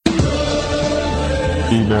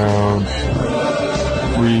Rebound.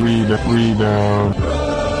 Rebound.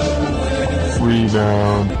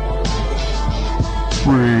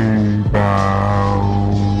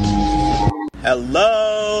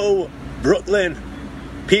 Hello, Brooklyn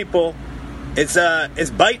people. It's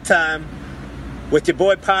Byte time with your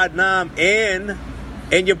boy Pod Nam and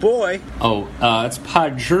your boy. It's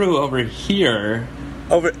Pod Drew over here.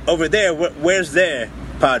 Over there. Where's there,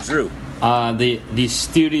 Pod Drew? The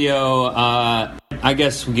studio. I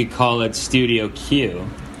guess we could call it Studio Q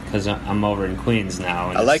because I'm over in Queens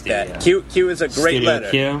now. I like that. Q is a great Studio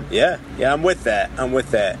letter. Q? Yeah, I'm with that.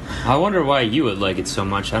 I wonder why you would like it so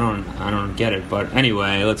much. I don't get it. But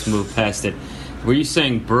anyway, let's move past it. Were you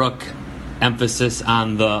saying Brooke? Emphasis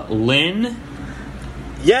on the Lynn?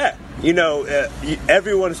 Yeah. You know,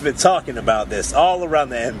 everyone's been talking about this all around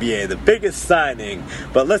the NBA, the biggest signing.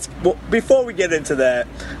 But before we get into that,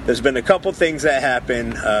 there's been a couple things that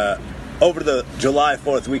happened over the July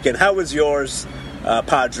 4th weekend. How was yours,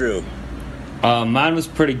 Pod Drew? Mine was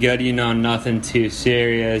pretty good, nothing too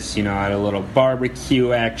serious. I had a little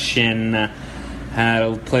barbecue action.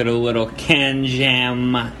 Played a little can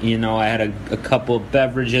jam. I had a couple of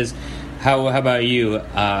beverages. How about you,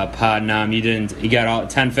 Pod Nam? You got all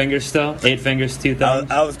 10 fingers still? 8 fingers, 2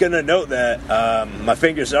 thumbs? I was going to note that my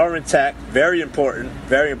fingers are intact. Very important.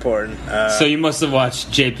 So you must have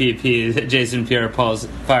watched JPP, Jason Pierre-Paul's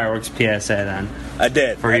fireworks PSA then. I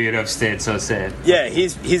did. For you to have stayed so safe. Yeah,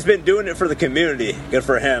 he's been doing it for the community. Good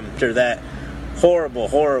for him. After that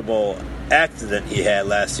horrible accident he had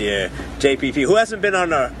last year, JPP, who hasn't been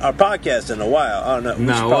on our podcast in a while. I don't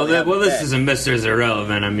know. Well, this is a Mr.'s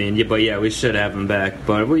irrelevant. But yeah, we should have him back.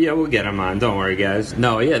 But we'll get him on. Don't worry, guys.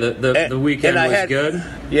 No, yeah, the weekend was good.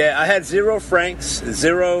 Yeah, I had 0 franks,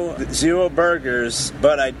 zero burgers,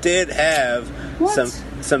 but I did have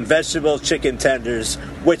some vegetable chicken tenders,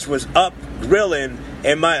 which was up grilling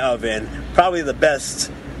in my oven. Probably the best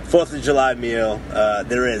 4th of July meal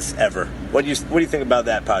there is ever. What do you think about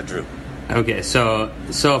that, Pod Drew? Okay, so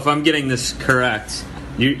if I'm getting this correct,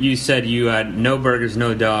 you said you had no burgers,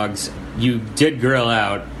 no dogs. You did grill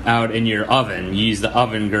out in your oven. You used the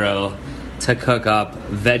oven grill to cook up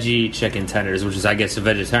veggie chicken tenders, which is, I guess, a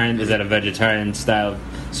vegetarian. Is that a vegetarian style?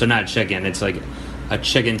 So not chicken. It's like a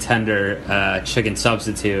chicken tender, chicken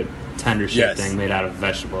substitute tender ship thing made out of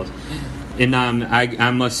vegetables. And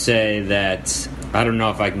I must say that I don't know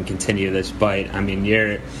if I can continue this bite. I mean,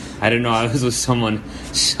 I don't know. I was with someone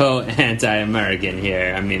so anti-American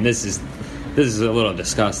here. I mean, this is a little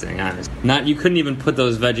disgusting, honestly. You couldn't even put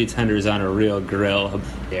those veggie tenders on a real grill.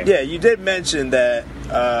 Yeah, you did mention that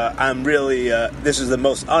I'm really. This is the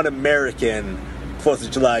most un-American 4th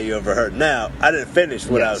of July you ever heard. Now, I didn't finish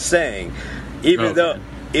what I was saying. Even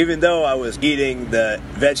though I was eating the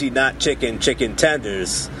veggie, not chicken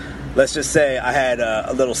tenders. Let's just say I had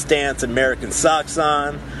a little Stance American socks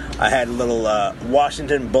on. I had a little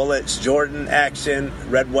Washington Bullets Jordan action,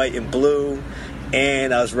 red, white, and blue.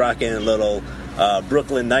 And I was rocking a little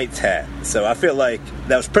Brooklyn Knights hat. So I feel like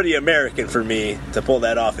that was pretty American for me to pull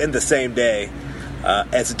that off in the same day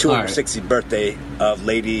as the 260th birthday of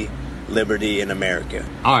Lady Liberty in America.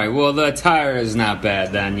 All right, well, the attire is not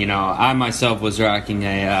bad then. I myself was rocking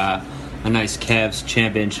a nice Cavs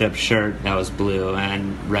championship shirt that was blue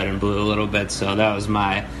and red and blue a little bit, so that was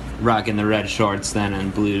my rocking the red shorts then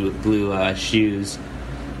and blue shoes.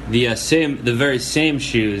 The very same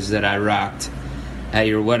shoes that I rocked at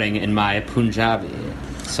your wedding in my Punjabi.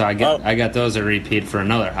 So I got those a repeat for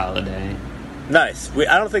another holiday. Nice.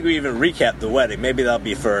 I don't think we even recapped the wedding. Maybe that'll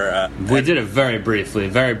be for. We did it very briefly.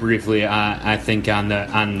 I think on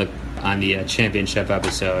the championship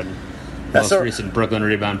episode. Most recent Brooklyn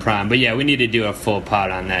Rebound Prime. But yeah, we need to do a full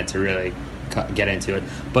pod on that to really get into it.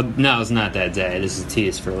 But now it's not that day. This is a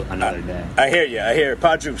tease for another day. I hear you.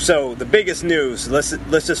 Padre. So the biggest news, let's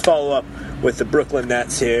just follow up with the Brooklyn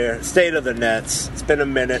Nets here. State of the Nets. It's been a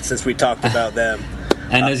minute since we talked about them.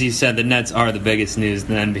 And as you said, the Nets are the biggest news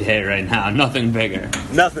in the NBA right now. Nothing bigger.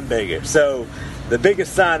 So the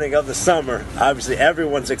biggest signing of the summer, obviously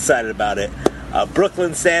everyone's excited about it.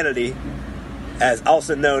 Brooklyn Sanity, as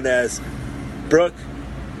also known as Brooke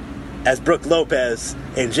Lopez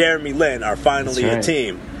and Jeremy Lin, are finally a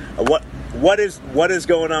team. What is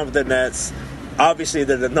going on with the Nets? Obviously,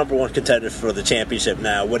 they're the number one contender for the championship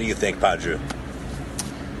now. What do you think, Padre?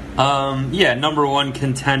 Number one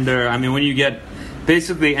contender. I mean, when you get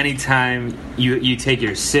basically any time you take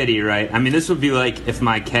your city, right? I mean, this would be like if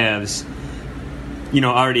my Cavs,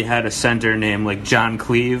 already had a center named like John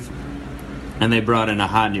Cleve, and they brought in a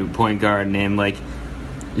hot new point guard named like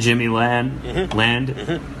Jimmy Land.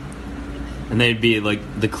 and they'd be like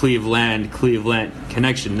the Cleveland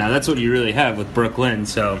connection. Now that's what you really have with Brooklyn.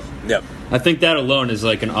 So yep. I think that alone is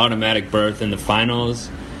like an automatic berth in the finals,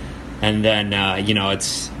 and then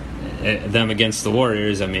it's them against the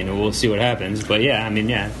Warriors. I mean, we'll see what happens, but yeah, I mean,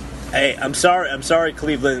 yeah. Hey, I'm sorry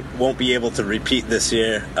Cleveland won't be able to repeat this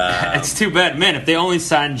year. It's too bad, man. If they only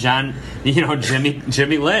signed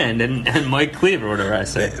Jimmy Land and Mike Cleaver, whatever I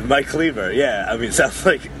say. Mike Cleaver, yeah. I mean, it sounds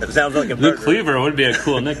like a murderer. The Cleaver would be a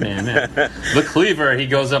cool nickname, yeah. The Cleaver, he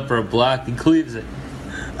goes up for a block, he cleaves it.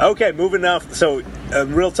 Okay, moving on. So,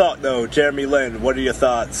 real talk though, Jeremy Lin, what are your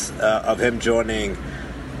thoughts of him joining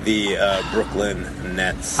the Brooklyn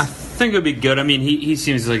Nets? I think it would be good. I mean, he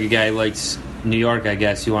seems like a guy who likes New York, I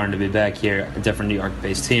guess. He wanted to be back here, a different New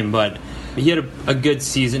York-based team, but he had a good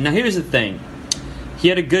season. Now, here's the thing. He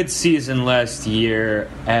had a good season last year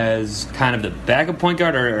as kind of the backup point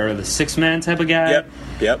guard or the six-man type of guy.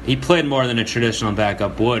 Yep. He played more than a traditional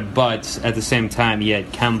backup would, but at the same time, he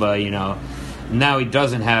had Kemba, Now he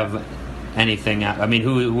doesn't have anything. I mean,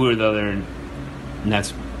 who are the other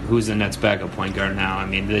Nets? Who's the Nets backup point guard now? I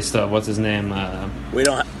mean, they still have, what's his name? We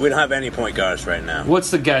don't have any point guards right now.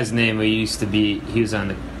 What's the guy's name? He used to be. He was on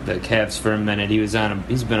the Cavs for a minute. He's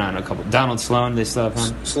been on a couple. Donald Sloan. They still have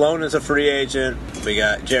him. Sloan is a free agent. We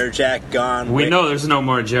got Jared Jack gone. We know there's no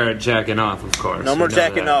more Jared jacking off, of course. No more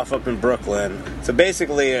jacking off up in Brooklyn. So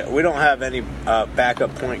basically, we don't have any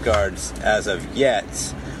backup point guards as of yet.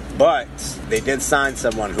 But they did sign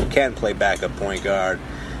someone who can play backup point guard.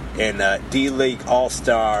 And D-League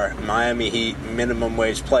All-Star Miami Heat minimum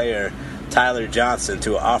wage player Tyler Johnson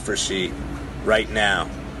to an offer sheet right now.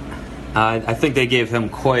 I think they gave him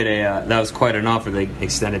quite an offer they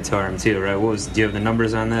extended to him too, right? Do you have the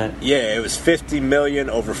numbers on that? Yeah, it was $50 million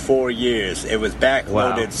over 4 years. It was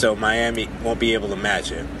backloaded, so Miami won't be able to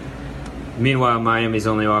match it. Meanwhile, Miami's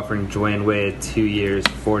only offering Dwayne Wade 2 years,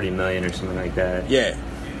 $40 million or something like that. Yeah.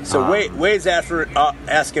 So Wade's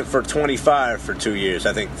asking for 25 for 2 years.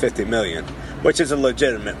 I think $50 million, which is a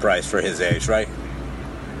legitimate price for his age, right?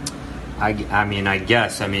 I mean, I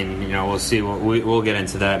guess. I mean, we'll see. We'll get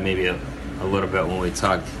into that maybe a little bit when we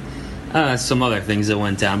talk some other things that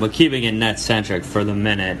went down. But keeping it net centric for the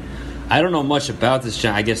minute, I don't know much about this.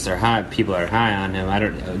 I guess they're high. People are high on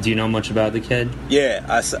him. Do you know much about the kid? Yeah,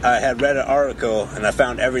 I had read an article and I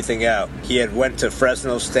found everything out. He had went to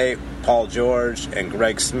Fresno State. Paul George and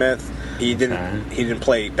Greg Smith. He didn't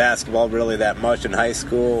play basketball really that much in high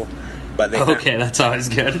school, but that's always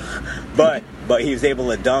good. but he was able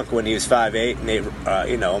to dunk when he was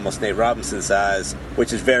 5'8", almost Nate Robinson size,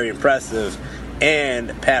 which is very impressive.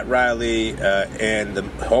 And Pat Riley and the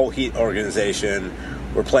whole Heat organization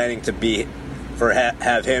were planning to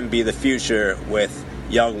have him be the future with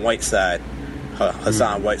young Whiteside,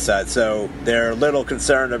 Hassan Whiteside. So they're a little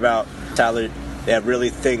concerned about Tyler. They have really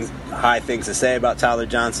high things to say about Tyler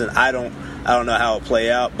Johnson. I don't know how it'll play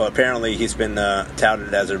out, but apparently he's been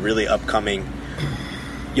touted as a really upcoming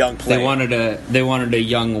young player. They wanted a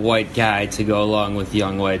young white guy to go along with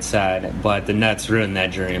young Whiteside, but the Nets ruined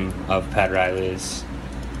that dream of Pat Riley's.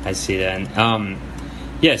 I see that.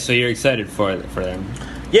 Yeah, so you're excited for them.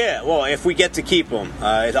 Yeah, well, if we get to keep him,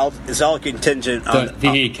 it's all contingent on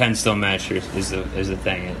the Heat can still match it, is the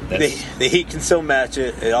thing. The Heat can still match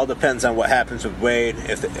it. It all depends on what happens with Wade.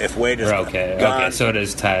 If Wade is gone. Okay, so it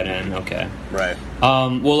is tied in. Okay, right.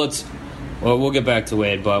 We'll get back to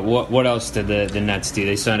Wade, but what else did the Nets do?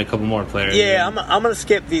 They signed a couple more players. Yeah, I'm going to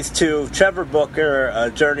skip these two. Trevor Booker,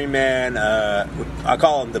 journeyman. I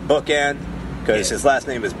call him the bookend, because his last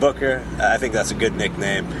name is Booker. I think that's a good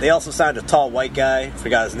nickname. They also signed a tall white guy.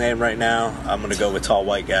 Forgot his name right now. I'm going to go with tall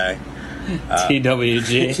white guy.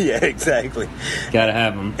 TWG. Yeah, exactly. Gotta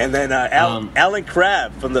have him. And then Alan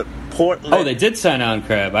Crabb from the Portland. Oh, they did sign Alan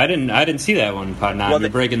Crabb. I didn't see that one. You're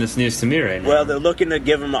breaking this news to me right now. Well, they're looking to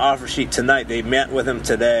give him an offer sheet tonight. They met with him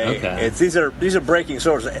today. Okay. These are breaking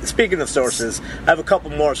sources. Speaking of sources, I have a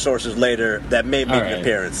couple more sources later that may make an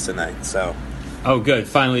appearance tonight. So. Oh, good.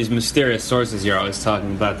 Finally, these mysterious sources you're always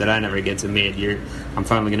talking about that I never get to meet. I'm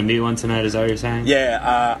finally going to meet one tonight, is that what you're saying?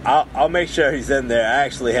 Yeah, I'll make sure he's in there. I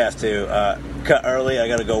actually have to cut early. I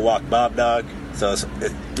got to go walk Bob Dog, so it's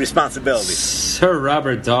responsibility. Sir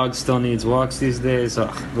Robert Dog still needs walks these days. Oh,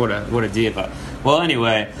 what a diva. Well,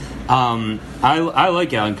 anyway, I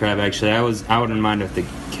like Alan Crabb, actually. I wouldn't mind if the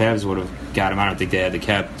Cavs would have got him. I don't think they had the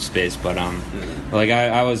cap space, but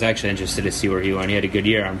I was actually interested to see where he went. He had a good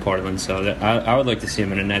year on Portland, so I would like to see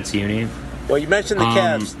him in a Nets uni. Well, you mentioned the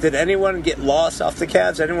Cavs. Did anyone get lost off the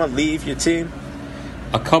Cavs? Anyone leave your team?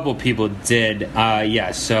 A couple people did.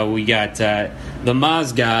 Yeah, so we got the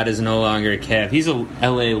Maz God is no longer a Cav. He's a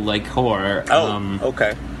LA Lakor.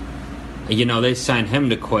 Okay. they signed him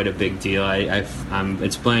to quite a big deal. I'm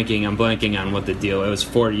blanking on what the deal. It was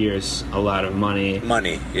 4 years, a lot of money.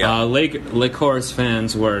 Yeah. Lake Forest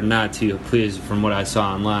fans were not too pleased from what I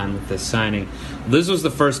saw online with this signing. This was the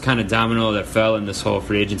first kind of domino that fell in this whole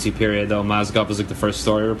free agency period, though. Mozgov was like the first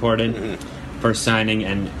story reported, first signing,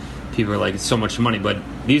 and people were like, it's so much money. But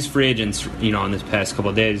these free agents, in this past couple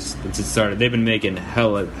of days since it started, they've been making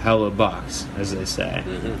hella bucks, as they say.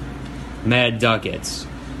 Mad ducats,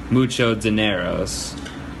 mucho dineros,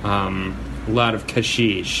 a lot of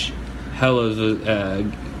kashish, hellas,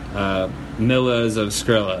 millas of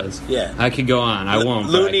skrillas. Yeah. I could go on. I won't.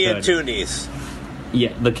 Looney and Toonies.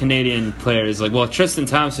 Yeah, the Canadian players, Tristan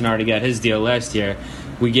Thompson already got his deal last year.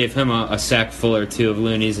 We gave him a sack full or two of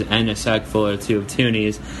loonies and a sack full or two of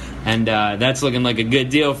toonies. And that's looking like a good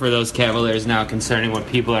deal for those Cavaliers now, concerning what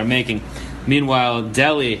people are making. Meanwhile,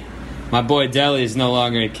 Delly, my boy Delly, is no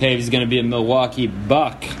longer a Cave. He's going to be a Milwaukee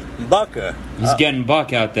Buck. Bucker. He's getting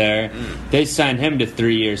Buck out there. They signed him to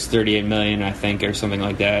 3 years, $38 million, I think, or something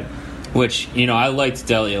like that. Which, I liked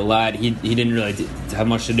Delly a lot. He didn't really have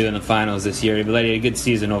much to do in the finals this year, but he had a good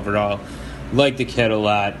season overall. Liked the kid a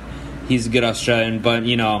lot. He's a good Australian, but,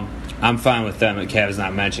 I'm fine with them. Cavs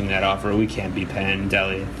not mentioning that offer. We can't be paying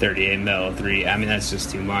Delly $38 million, that's just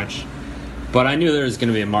too much. But I knew there was going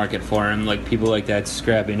to be a market for him, people like that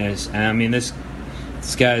scrappiness. And, this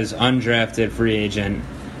guy's undrafted free agent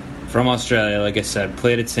from Australia, like I said,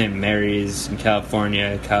 played at St. Mary's in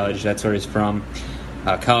California, college, that's where he's from.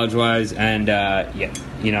 College-wise, and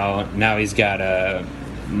now he's got a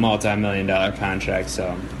multi-million-dollar contract,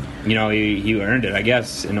 so he earned it, I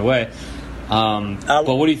guess, in a way.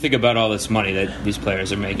 But what do you think about all this money that these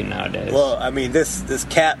players are making nowadays? Well, this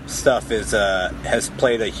cap stuff has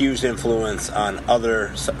played a huge influence on other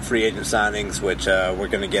free agent signings, which we're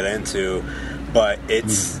going to get into, but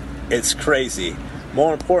it's crazy.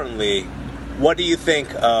 More importantly, what do you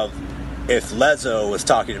think of if Lezo was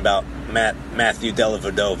talking about Matthew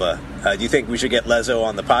Dellavedova? Do you think we should get Lezo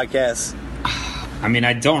on the podcast?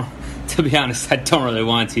 To be honest, I don't really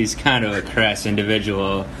want to. He's kind of a crass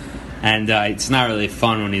individual, and it's not really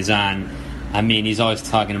fun when he's on. He's always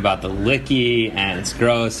talking about the licky, and it's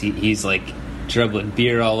gross. He's dribbling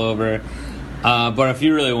beer all over. But if we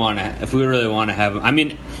really want to have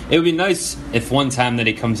him, it would be nice if one time that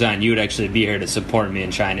he comes on, you would actually be here to support me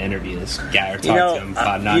and try and interview this guy or talk to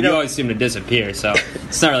him. You always seem to disappear, so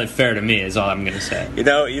it's not really fair to me, is all I'm going to say.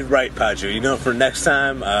 You're right, Padre. For next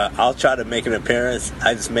time, I'll try to make an appearance.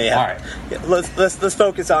 I just may have. All right. Let's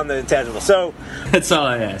focus on the intangible. So that's all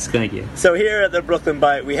I ask. Thank you. So here at the Brooklyn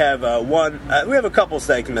Byte, we have we have a couple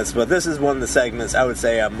segments, but this is one of the segments I would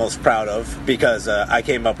say I'm most proud of because I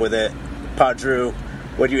came up with it. Padre,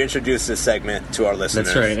 would you introduce this segment to our listeners?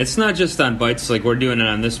 That's right. It's not just on Bytes, we're doing it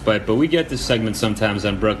on this Byte, but we get this segment sometimes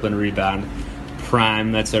on Brooklyn Rebound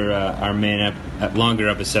Prime. That's our main longer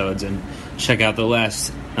episodes, and check out the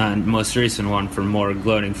last most recent one for more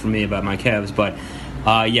gloating from me about my Cavs. But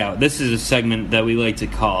this is a segment that we like to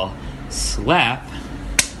call Slap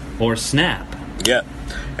or Snap. Yeah,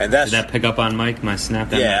 and did that pick up on Mike? My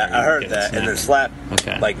snap. Yeah, I heard that, and then slap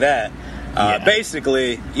like that.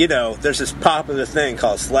 Basically, there's this popular thing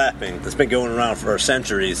called slapping that's been going around for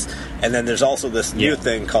centuries, and then there's also this new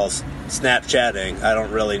thing called Snapchatting. I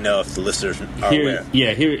don't really know if the listeners are aware.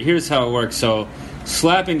 Yeah, here's how it works. So,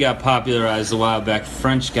 slapping got popularized a while back.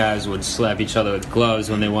 French guys would slap each other with gloves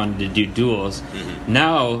when they wanted to do duels. Mm-hmm.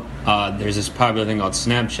 Now, there's this popular thing called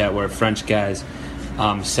Snapchat where French guys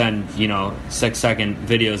send 6-second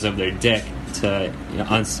videos of their dick to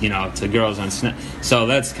girls on Snap. So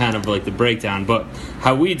that's kind of the breakdown. But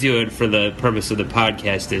how we do it for the purpose of the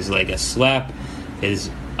podcast is a slap is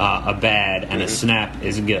a bad and a snap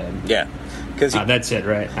is good. Yeah, because that's it,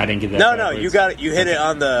 right? I didn't get that. No, you got it. You hit it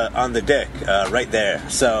on the dick right there.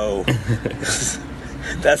 So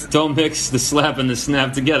don't mix the slap and the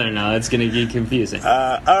snap together now. That's going to get confusing.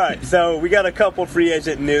 All right, so we got a couple free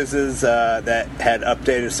agent newses that had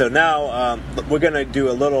updated. So now we're going to do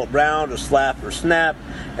a little round of slap or snap,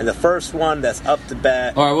 and the first one that's up to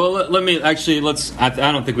bat. All right, well, let me actually I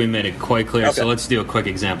don't think we made it quite clear, okay. So let's do a quick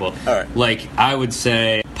example. All right, I would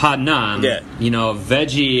say Padnam,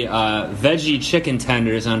 veggie chicken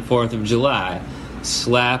tenders on 4th of July.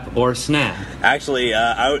 Slap or snap? Actually,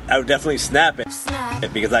 I would definitely snap it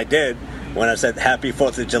because I did when I said Happy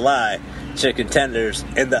 4th of July, chicken tenders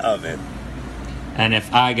in the oven. And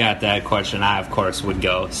if I got that question, I, of course, would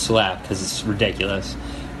go slap because it's ridiculous.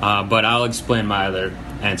 But I'll explain my other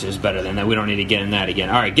answers better than that. We don't need to get in that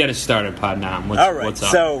again. All right, get us started, Padnam. What's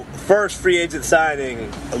up? So, first free agent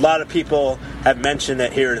signing, a lot of people have mentioned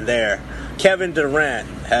it here and there. Kevin Durant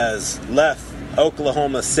has left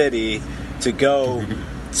Oklahoma City to go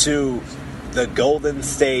to the Golden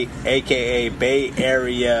State, a.k.a. Bay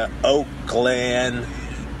Area, Oakland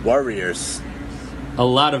Warriors. A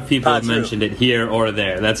lot of people have mentioned it here or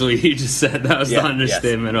there. That's what you just said. That was the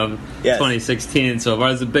understatement of 2016. So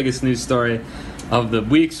far, it's the biggest news story of the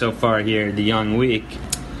week so far here, the young week.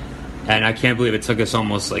 And I can't believe it took us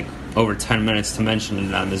almost like over 10 minutes to mention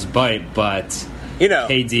it on this Byte. But,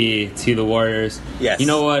 KD to the Warriors. Yes. You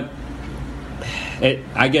know what?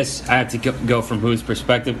 I guess I have to go from whose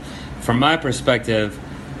perspective. From my perspective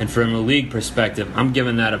and from a league perspective, I'm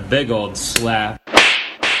giving that a big old slap.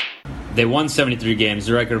 They won 73 games,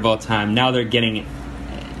 the record of all time. Now they're getting,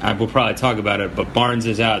 we'll probably talk about it, but Barnes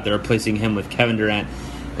is out. They're replacing him with Kevin Durant,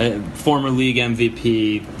 former league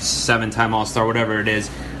MVP, 7-time All-Star, whatever it is,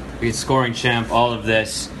 scoring champ, all of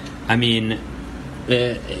this. I mean,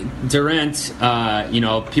 Durant,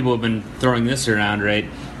 people have been throwing this around, right?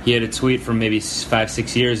 He had a tweet from maybe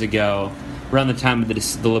 5-6 years ago, around the time of the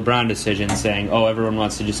LeBron decision, saying, everyone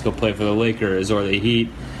wants to just go play for the Lakers or the Heat,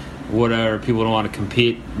 whatever, people don't want to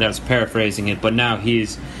compete. That's paraphrasing it, but now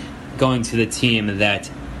he's going to the team that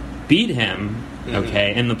beat him,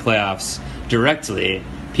 in the playoffs directly.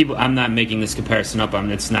 I'm not making this comparison up.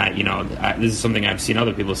 It's not, this is something I've seen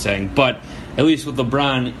other people saying, but at least with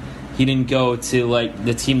LeBron, he didn't go to like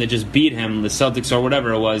the team that just beat him, the Celtics or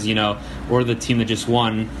whatever it was, or the team that just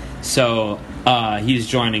won. So he's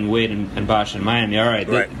joining Wade and Bosh in Miami. All right.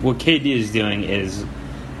 What KD is doing is,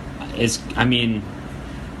 I mean,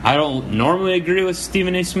 I don't normally agree with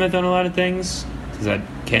Stephen A. Smith on a lot of things because I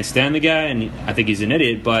can't stand the guy and I think he's an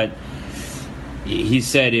idiot, but he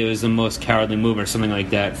said it was the most cowardly move or something like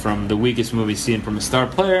that from the weakest move he's seen from a star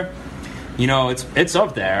player. It's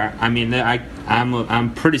up there. I mean,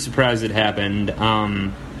 I'm pretty surprised it happened.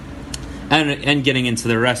 And getting into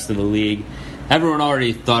the rest of the league, everyone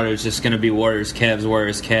already thought it was just going to be Warriors,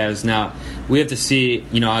 Cavs. Now, we have to see,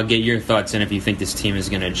 I'll get your thoughts in if you think this team is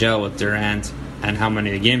going to gel with Durant and how many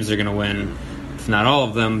of the games they're going to win, if not all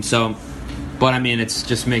of them. So, but I mean, it's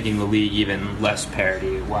just making the league even less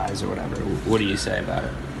parity-wise or whatever. What do you say about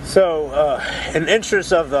it? So, in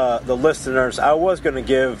interest of the listeners, I was going to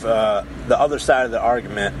give the other side of the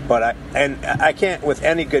argument, but I can't with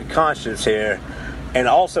any good conscience here. And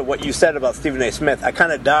also what you said about Stephen A. Smith, I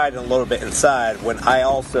kind of died a little bit inside when I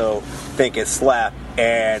also think it's slap,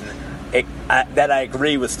 and that I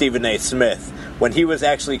agree with Stephen A. Smith when he was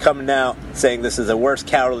actually coming out saying this is the worst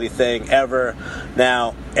cowardly thing ever.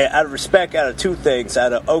 Now, out of respect, out of two things,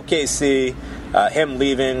 out of OKC, him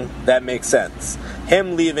leaving, that makes sense.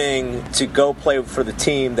 Him leaving to go play for the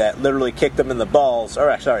team that literally kicked him in the balls,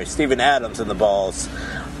 Steven Adams in the balls,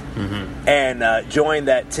 and join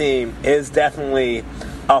that team is definitely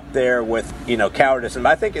up there with, cowardice. And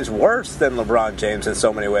I think is worse than LeBron James in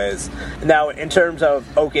so many ways. Now, in terms of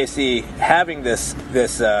OKC having this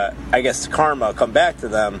I guess, karma come back to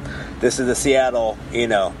them, this is the Seattle gate,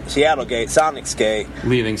 Sonics gate.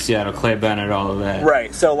 Leaving Seattle, Clay Bennett, all of that.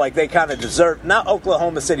 Right. So, they kind of deserve, not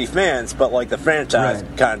Oklahoma City fans, but, the franchise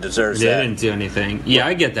kind of deserves that. They didn't do anything. Yeah,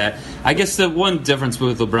 I get that. I guess the one difference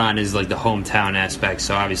with LeBron is, the hometown aspect.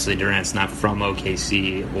 So, obviously, Durant's not from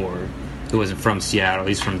OKC or he wasn't from Seattle.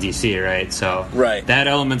 He's from D.C., right? So, that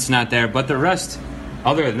element's not there. But the rest,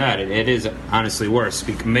 other than that, it is honestly worse,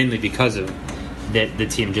 mainly because of the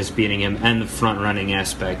team just beating him and the front-running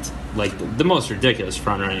aspect, the most ridiculous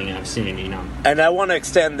front-running I've seen, And I want to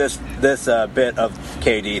extend this bit of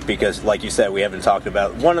KD because, like you said, we haven't talked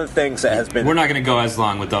about one of the things that has been... We're not going to go as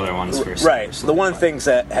long with other ones first. Right. So the one of the things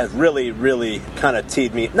that has really, really kind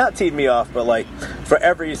of not teed me off, but, for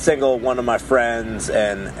every single one of my friends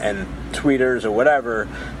and tweeters or whatever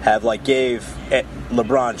have, gave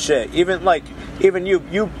LeBron shit. Even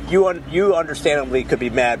you understandably could be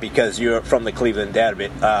mad because you're from the Cleveland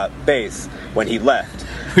database when he left.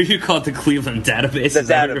 You call it the Cleveland database? The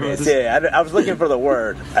database, yeah. I was looking for the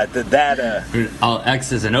word. The data. All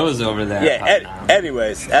X's and O's over there. Yeah,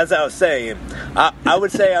 anyways, as I was saying, I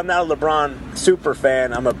would say I'm not a LeBron super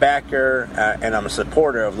fan. I'm a backer and I'm a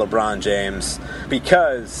supporter of LeBron James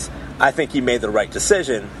because I think he made the right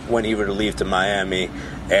decision when he were to leave to Miami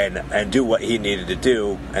and do what he needed to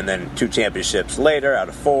do. And then 2 championships later, out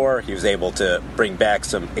of 4, he was able to bring back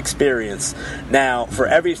some experience. Now, for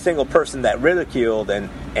every single person that ridiculed and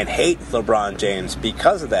hates LeBron James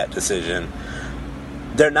because of that decision,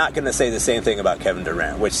 they're not going to say the same thing about Kevin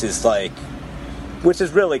Durant, which is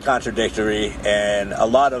really contradictory. And a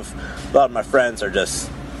lot of my friends are just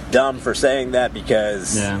dumb for saying that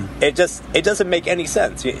because it doesn't make any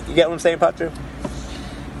sense. You get what I'm saying, Patru?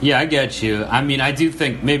 Yeah, I get you. I mean, I do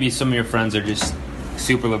think maybe some of your friends are just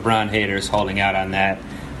super LeBron haters holding out on that.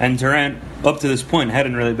 And Durant, up to this point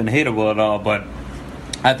hadn't really been hateable at all, but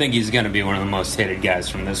I think he's going to be one of the most hated guys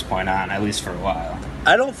from this point on, at least for a while.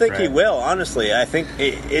 I don't think he will, honestly. I think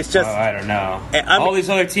it's just... I don't know. All these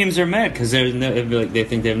other teams are mad because they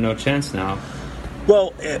think they have no chance now.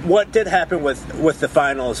 Well, what did happen with the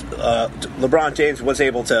finals, LeBron James was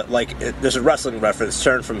able to, there's a wrestling reference,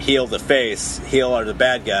 turn from heel to face. Heel are the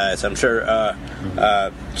bad guys. I'm sure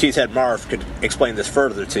Cheesehead Marv could explain this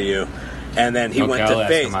further to you. And then he went to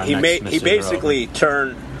face. He basically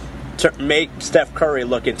made Steph Curry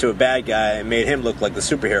look into a bad guy and made him look like the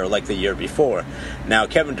superhero like the year before. Now,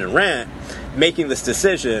 Kevin Durant making this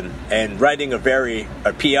decision and writing a very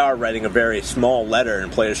small letter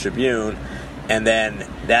in Players Tribune, and then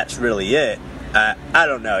that's really it. I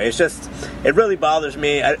don't know. It's just, it really bothers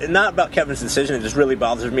me. Not about Kevin's decision. It just really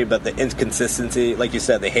bothers me about the inconsistency. Like you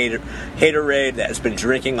said, the haterade that has been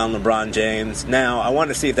drinking on LeBron James. Now, I want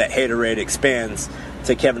to see if that haterade expands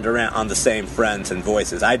to Kevin Durant on the same friends and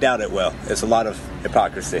voices. I doubt it will. It's a lot of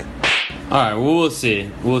hypocrisy. All right, well, we'll see.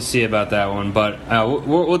 We'll see about that one. But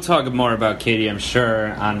we'll talk more about KD, I'm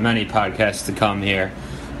sure, on many podcasts to come here.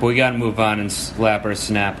 But we got to move on and slap or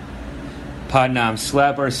snap. Podnam,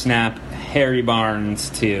 slap or snap Harry Barnes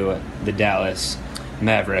to the Dallas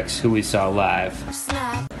Mavericks, who we saw live.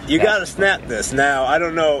 You got to snap this. Now, I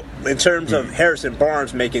don't know in terms of Harrison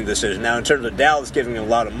Barnes making the decision. Now, in terms of Dallas giving him a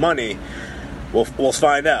lot of money, we'll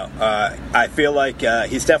find out. I feel like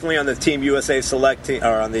he's definitely on the Team USA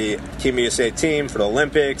on the Team USA team for the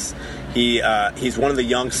Olympics. He's one of the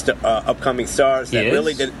young upcoming stars that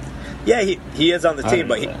really did. Yeah, he is on the team,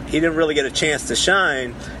 but he didn't really get a chance to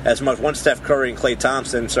shine as much once Steph Curry and Klay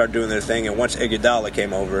Thompson started doing their thing, and once Iguodala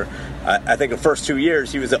came over. I think the first 2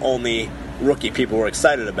 years he was the only rookie people were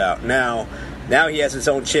excited about. Now he has his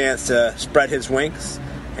own chance to spread his wings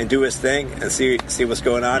and do his thing and see what's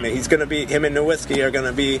going on. And him and Nowitzki are going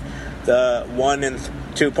to be the 1 and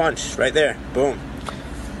 2 punch right there. Boom.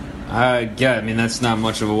 Yeah, I mean, that's not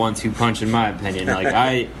much of a 1-2 punch in my opinion. All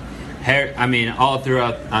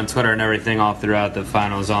throughout on Twitter and everything, all throughout the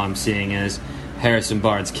finals, all I'm seeing is Harrison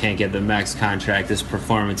Barnes can't get the max contract. His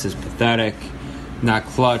performance is pathetic, not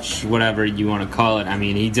clutch, whatever you want to call it. I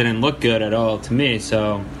mean, he didn't look good at all to me,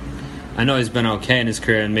 so I know he's been okay in his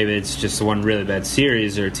career, and maybe it's just one really bad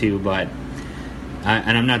series or two, but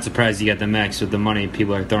I'm not surprised he got the max with the money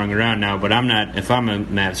people are throwing around now, but I'm not. If I'm a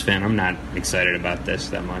Mavs fan, I'm not excited about this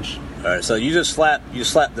that much. All right, so you slapped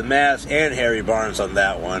the Mavs and Harry Barnes on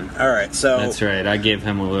that one. All right, so that's right. I gave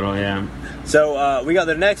him a little, yeah. So we got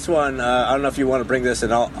the next one. I don't know if you want to bring this,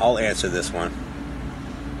 and I'll answer this one.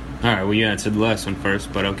 All right, well, you answered the last one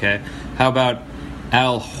first, but okay. How about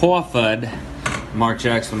Al Horford? Mark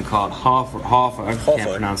Jackson called Horford. I can't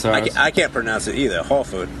pronounce it. I can't pronounce it either.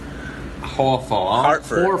 Horford.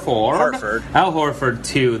 Hartford. Al Horford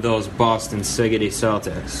to those Boston Siggity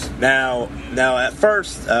Celtics. Now, at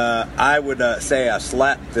first, I would say I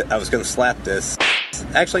was going to slap this.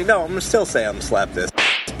 Actually, no, I'm going to still say I'm going to slap this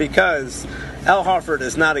because Al Horford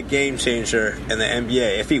is not a game changer in the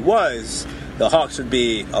NBA. If he was, the Hawks would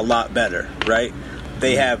be a lot better, right?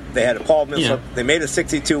 They had a Paul Millsap. Yeah. They made a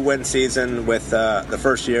 62-win season with the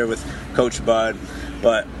first year with Coach Bud,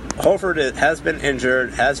 but Horford has been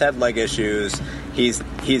injured, has had leg issues. He's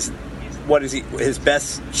what is he? His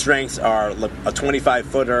best strengths are a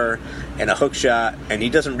 25-footer and a hook shot, and he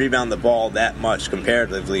doesn't rebound the ball that much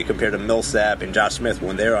comparatively compared to Millsap and Josh Smith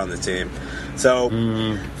when they were on the team. So,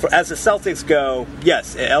 as the Celtics go,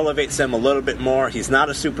 yes, it elevates him a little bit more. He's not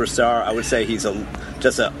a superstar. I would say he's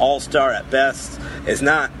just an all-star at best. It's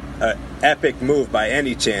not an epic move by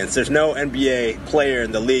any chance. There's no NBA player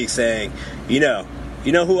in the league saying, you know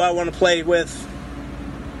who I want to play with?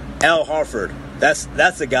 Al Horford.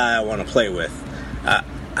 That's the guy I want to play with.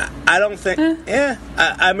 I don't think.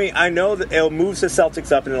 I mean, I know that it'll move the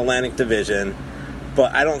Celtics up in the Atlantic Division,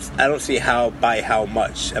 but I don't see by how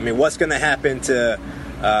much. I mean, what's going to happen to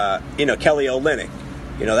Kelly Olynyk?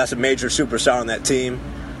 That's a major superstar on that team.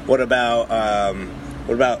 What about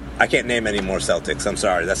I can't name any more Celtics. I'm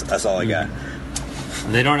sorry. That's all I got.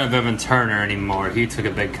 They don't have Evan Turner anymore. He took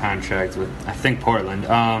a big contract with, I think, Portland.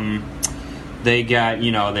 They got,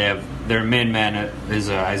 they have their main man is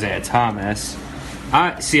Isaiah Thomas.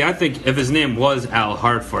 I think if his name was Al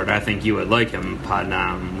Horford, I think you would like him,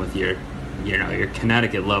 Podnam, with your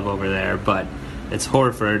Connecticut love over there. But it's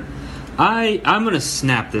Horford. I'm going to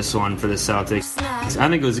snap this one for the Celtics. I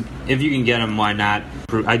think if you can get him, why not?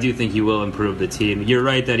 I do think he will improve the team. You're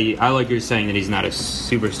right that I like you're saying that he's not a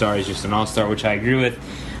superstar, he's just an all-star, which I agree with.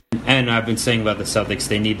 And I've been saying about the Celtics,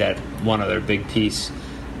 they need that one other big piece,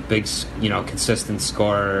 consistent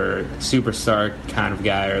scorer, superstar kind of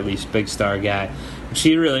guy, or at least big star guy.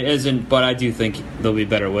 She really isn't, but I do think they'll be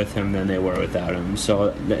better with him than they were without him.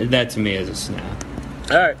 So that to me is a snap.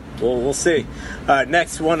 All right, well, we'll see.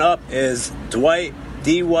 Next one up is Dwight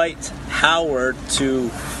Howard to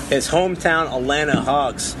his hometown Atlanta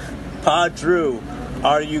Hawks. Pa Drew,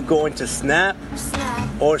 are you going to snap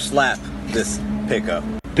or slap this pickup?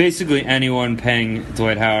 Basically, anyone paying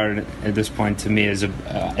Dwight Howard at this point to me is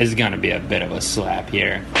going to be a bit of a slap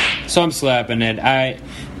here. So I'm slapping it. I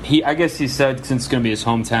guess he said since it's going to be his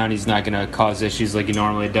hometown, he's not going to cause issues like he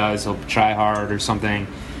normally does. He'll try hard or something.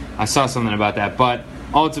 I saw something about that. But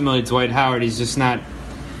ultimately, Dwight Howard, he's not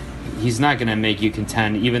going to make you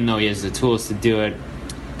contend, even though he has the tools to do it.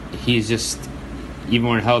 He's just, even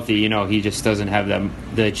when healthy, he just doesn't have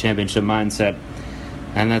the championship mindset.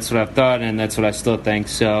 And that's what I've thought, and that's what I still think.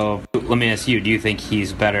 So let me ask you, do you think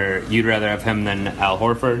he's better? You'd rather have him than Al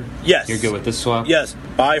Horford? Yes. You're good with this swap? Yes.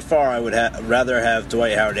 By far, I would rather have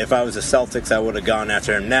Dwight Howard. If I was the Celtics, I would have gone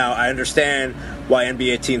after him. Now, I understand why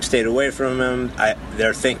NBA teams stayed away from him.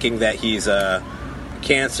 They're thinking that he's a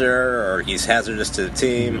cancer or he's hazardous to the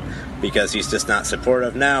team because he's just not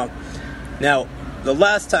supportive. Now, the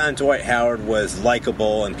last time Dwight Howard was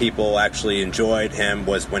likable and people actually enjoyed him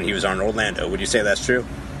was when he was on Orlando. Would you say that's true?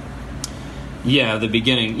 Yeah, the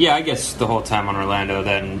beginning. Yeah, I guess the whole time on Orlando.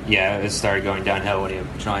 Then, it started going downhill when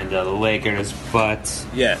he joined the Lakers. But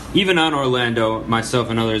even on Orlando,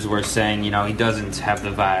 myself and others were saying, he doesn't have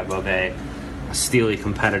the vibe of a steely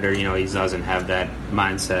competitor. He doesn't have that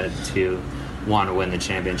mindset to want to win the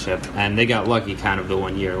championship. And they got lucky kind of the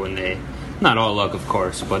one year when they... Not all luck, of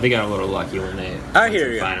course, but they got a little lucky when they went to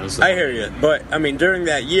the finals. I hear you. But, during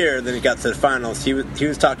that year, then he got to the finals, he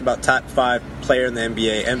was talked about top 5 player in the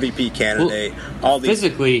NBA, MVP candidate, all these...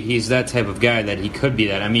 Physically, he's that type of guy that he could be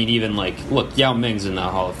that. Even, look, Yao Ming's in the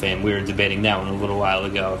Hall of Fame. We were debating that one a little while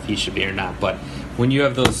ago, if he should be or not. But when you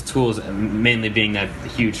have those tools, mainly being that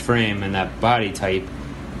huge frame and that body type,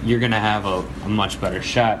 you're going to have a much better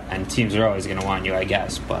shot, and teams are always going to want you, I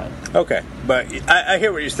guess. But okay, but I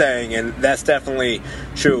hear what you're saying, and that's definitely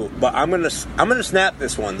true. But I'm gonna snap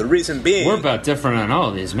this one. The reason being, we're about different on all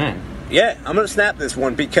of these men. Yeah, I'm gonna snap this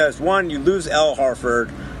one because one, you lose Al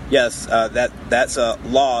Horford. Yes, that's a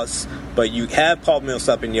loss, but you have Paul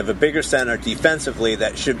Millsap, and you have a bigger center defensively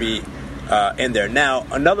that should be in there. Now,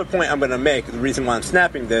 another point I'm going to make, the reason why I'm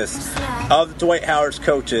snapping this, of Dwight Howard's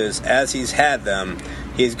coaches, as he's had them,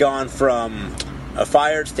 he's gone from a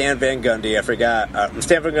fired Stan Van Gundy. I forgot.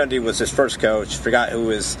 Stan Van Gundy was his first coach. Forgot who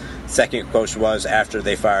his second coach was after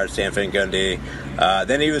they fired Stan Van Gundy.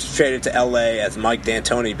 Then he was traded to L.A. as Mike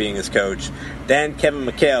D'Antoni being his coach. Then Kevin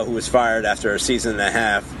McHale, who was fired after a season and a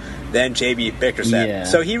half. Then J.B. Bickerstaff. Yeah.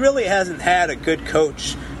 So he really hasn't had a good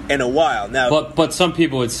coach in a while. Now, but some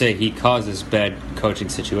people would say he causes bad coaching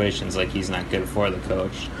situations, like he's not good for the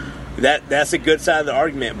coach. That's a good side of the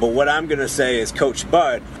argument, but what I'm going to say is Coach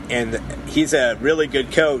Bud, and he's a really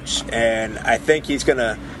good coach, and I think he's going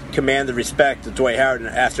to command the respect of Dwight Howard. And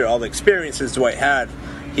after all the experiences Dwight had,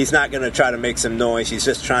 he's not going to try to make some noise. He's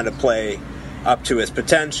just trying to play up to his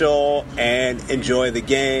potential and enjoy the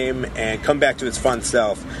game and come back to his fun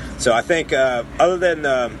self. So I think other than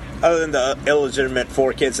the illegitimate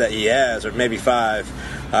 4 kids that he has, or maybe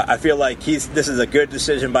 5, I feel like this is a good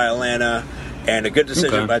decision by Atlanta. And a good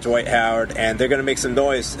decision by Dwight Howard, and they're going to make some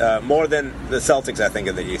noise more than the Celtics, I think,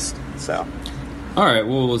 in the East. So, all right,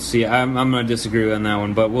 well, we'll see. I'm going to disagree on that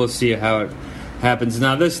one, but we'll see how it happens.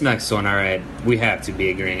 Now, this next one, all right, we have to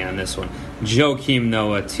be agreeing on this one. Joakim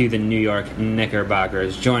Noah to the New York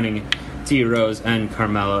Knickerbockers, joining D. Rose and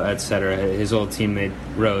Carmelo, etc. His old teammate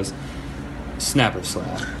Rose. Snap or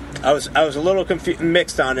slap? I was a little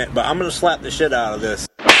mixed on it, but I'm going to slap the shit out of this.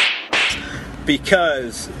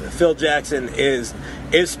 Because Phil Jackson is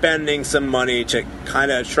spending some money to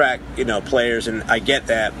kind of attract, players, and I get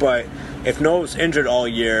that. But if Noah's injured all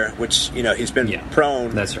year, which, he's been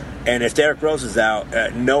prone, that's right. And if Derrick Rose is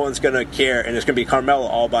out, no one's going to care, and it's going to be Carmelo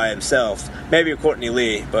all by himself. Maybe Courtney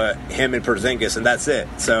Lee, but him and Porzingis, and that's it.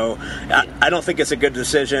 So I don't think it's a good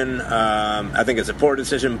decision. I think it's a poor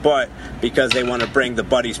decision, but because they want to bring the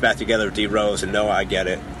buddies back together with D. Rose and Noah, I get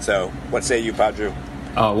it. So what say you, Padre?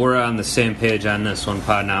 Oh, we're on the same page on this one,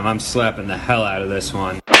 Podnam. I'm slapping the hell out of this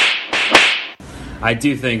one. I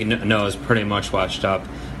do think Noah's pretty much washed up.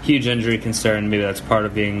 Huge injury concern. Maybe that's part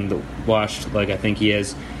of being washed like I think he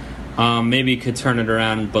is. Maybe he could turn it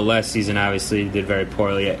around, but last season obviously he did very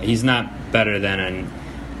poorly. He's not better than a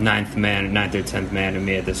 9th or 10th man to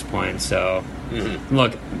me at this point. So,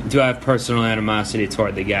 Look, do I have personal animosity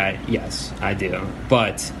toward the guy? Yes, I do.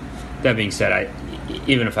 But that being said,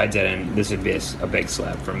 even if I didn't, this would be a big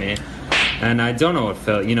slap for me. And I don't know what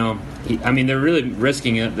Phil. They're really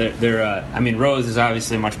risking it. Rose is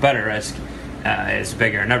obviously a much better risk. Is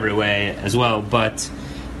bigger in every way as well, but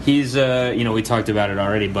he's we talked about it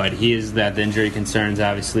already. But he is that the injury concerns.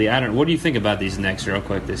 Obviously, what do you think about these Knicks real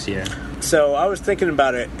quick this year? So I was thinking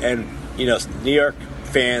about it, and New York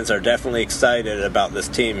fans are definitely excited about this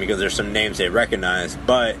team because there's some names they recognize.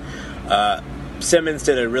 But Simmons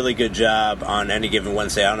did a really good job on Any Given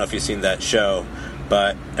Wednesday. I don't know if you've seen that show,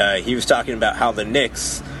 but he was talking about how the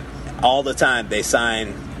Knicks, all the time, they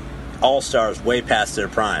sign all-stars way past their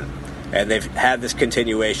prime. And they've had this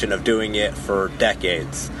continuation of doing it for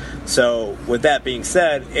decades. So with that being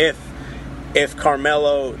said, if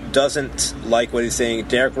Carmelo doesn't like what he's saying,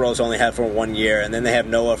 Derrick Rose only had for 1 year, and then they have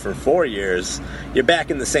Noah for 4 years, you're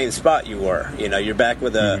back in the same spot you were. You're back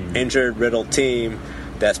with an injured, riddled team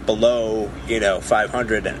that's below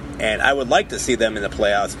 500, and I would like to see them in the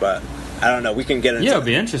playoffs, but I don't know. We can get into it'd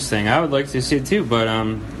be interesting. I would like to see it too, but I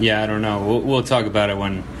don't know. We'll talk about it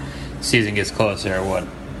when season gets closer. Or what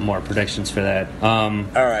more predictions for that? All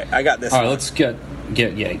right, I got this. All right, let's hit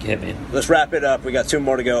me. Let's wrap it up. We got 2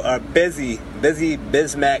 more to go. Busy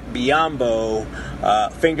Bismack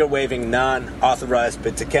Biyombo, finger waving non-authorized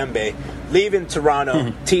bid to Kembe, leaving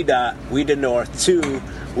Toronto. T-Dot, we the North. 2,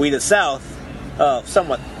 we the South.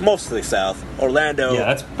 Mostly south. Orlando.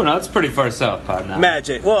 Yeah, that's pretty far south, Pod. Now.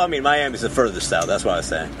 Magic. Well, Miami's the furthest south. That's what I was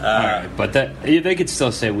saying. All right, but they could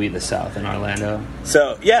still say we the South in Orlando.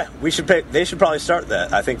 So yeah, they should probably start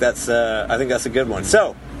that. I think that's a good one.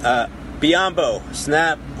 So, Biyombo,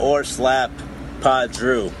 snap or slap, Pod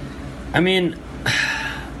Drew.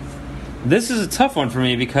 This is a tough one for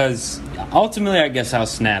me because ultimately, I guess I'll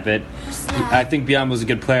snap it. I think Biyombo's a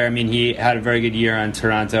good player. He had a very good year on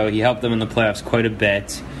Toronto. He helped them in the playoffs quite a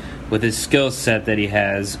bit with his skill set that he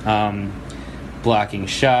has, blocking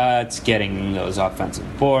shots, getting those offensive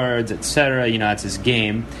boards, etc. It's his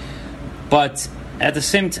game. But at the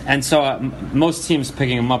same time, most teams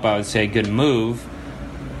picking him up, I would say a good move.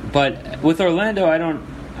 But with Orlando,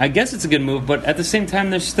 I guess it's a good move. But at the same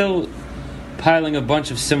time, they're still piling a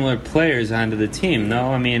bunch of similar players onto the team.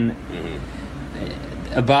 No,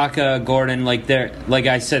 Ibaka, Gordon, like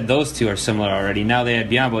I said, those two are similar already. Now they had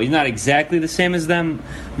Biyombo. He's not exactly the same as them,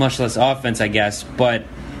 much less offense, I guess. But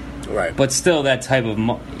right. But still, that type of.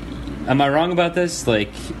 Am I wrong about this?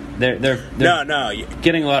 Like they're no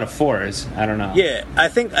getting a lot of 4s. I don't know. Yeah, I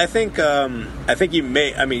think you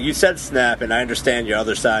may. You said snap, and I understand your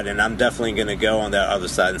other side, and I'm definitely going to go on that other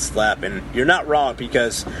side and slap. And you're not wrong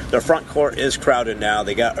because their front court is crowded now.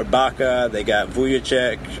 They got Ibaka, they got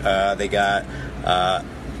Vujacic, they got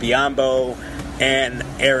Biyombo, and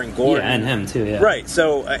Aaron Gordon. Yeah, and him too. Yeah. Right.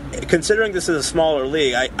 So considering this is a smaller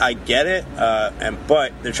league, I get it.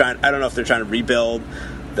 But they're trying. I don't know if they're trying to rebuild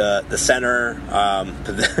the center,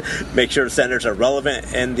 make sure centers are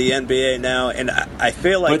relevant in the NBA now, and I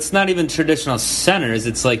feel like but it's not even traditional centers.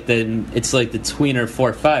 It's like the tweener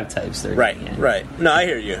 4-5 types. Right. No, I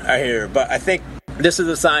hear you. But I think this is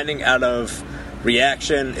a signing out of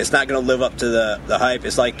reaction. It's not going to live up to the hype.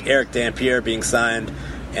 It's like Eric Dampier being signed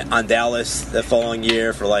on Dallas the following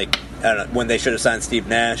year for when they should have signed Steve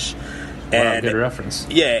Nash. And good reference.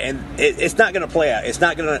 Yeah, and it's not going to play out. It's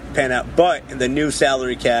not going to pan out. But in the new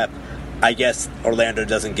salary cap, I guess Orlando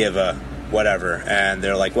doesn't give a whatever, and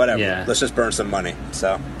they're like, whatever, let's just burn some money.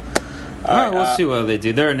 So, all right, we'll see what they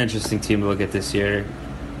do. They're an interesting team to look at this year.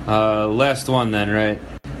 Last one then, right?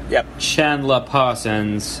 Yep. Chandler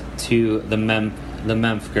Parsons to the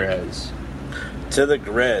Memphis Grizz. To the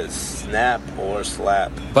Grizz, snap or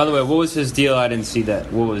slap. By the way, what was his deal? I didn't see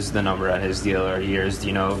that. What was the number on his deal or years? Do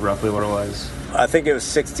you know roughly what it was? I think it was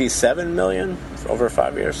 $67 million over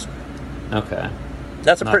 5 years. Okay,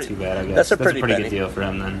 that's not too bad. I guess that's a pretty good deal for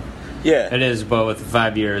him then. Yeah, it is. But with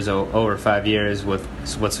 5 years, over 5 years, with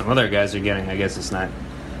what some other guys are getting, I guess it's not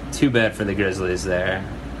too bad for the Grizzlies there.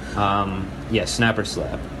 Snap or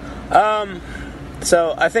slap.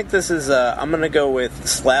 So I think this is, I'm going to go with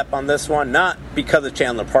slap on this one, not because of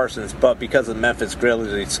Chandler Parsons, but because of Memphis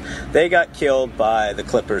Grizzlies. They got killed by the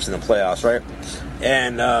Clippers in the playoffs, right?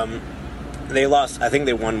 And they lost, I think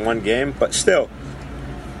they won 1 game, but still.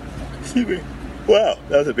 Excuse me. Wow,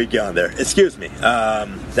 that was a big yawn there. Excuse me.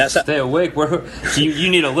 Stay awake. You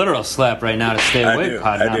need a literal slap right now to stay awake,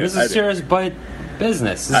 Pod. This is serious Byte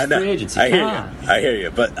business. This is free agency. I hear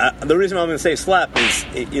you. But the reason why I'm going to say slap is,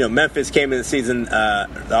 Memphis came in the season, the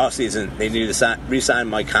offseason. They needed to re-sign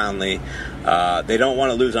Mike Conley. They don't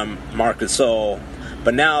want to lose on Marc Gasol.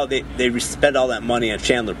 But now they spend all that money on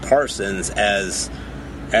Chandler Parsons as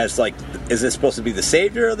as like, is this supposed to be the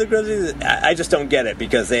savior of the Grizzlies? I just don't get it,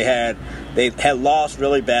 because they had lost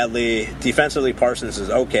really badly. Defensively, Parsons is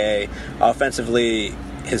okay. Offensively,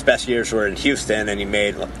 his best years were in Houston, and he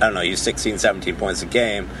made, I don't know, 16, 17 points a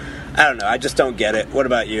game. I don't know. I just don't get it. What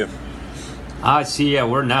about you? I see. Yeah,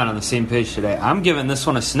 we're not on the same page today. I'm giving this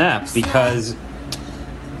one a snap because,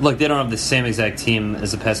 look, they don't have the same exact team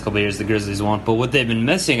as the past couple of years the Grizzlies won't, but what they've been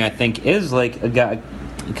missing, I think, is like a guy,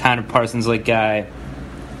 kind of Parsons-like guy,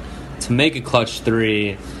 to make a clutch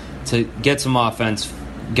three, to get some offense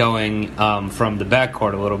going from the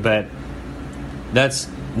backcourt a little bit. That's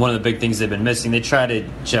one of the big things they've been missing. They tried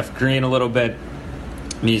Jeff Green a little bit.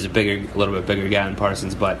 I mean, he's a little bit bigger guy than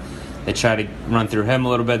Parsons, but they tried to run through him a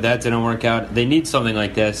little bit. That didn't work out. They need something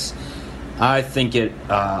like this. I think it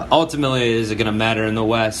ultimately is it going to matter in the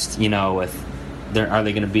West. You know, are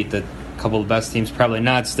they going to beat the couple of best teams? Probably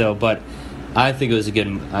not still, but I think it was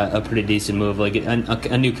a pretty decent move, like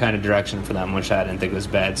a new kind of direction for them, which I didn't think was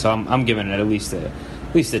bad. So I'm giving it at least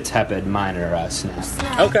a tepid minor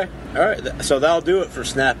snap. Okay, all right. So that'll do it for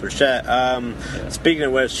Snap or Chat. Speaking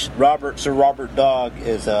of which, Sir Robert Dog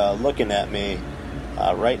is looking at me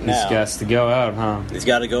right now. He's got to go out, huh? He's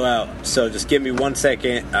got to go out. So just give me 1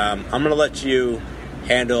 second. I'm going to let you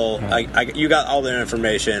handle. Right. You got all the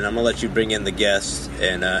information. I'm going to let you bring in the guests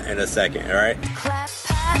in a second. All right.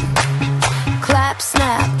 Clap,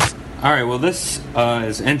 snap. All right. Well, this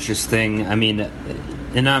is interesting. I mean,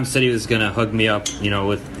 Inam said he was going to hook me up,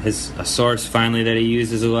 with a source finally that he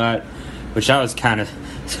uses a lot, which I was kind of,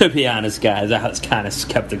 to be honest, guys, I was kind of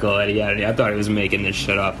skeptical that he had it. I thought he was making this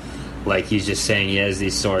shit up. Like, he's just saying he has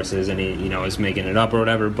these sources and he, is making it up or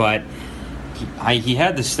whatever. But he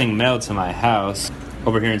had this thing mailed to my house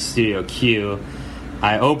over here in Studio Q.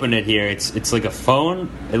 I opened it here. It's like a phone.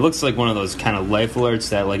 It looks like one of those kind of life alerts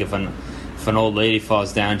that, like, if an old lady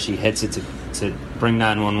falls down, she hits it to bring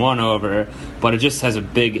 911 over. But it just has a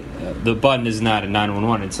big... the button is not a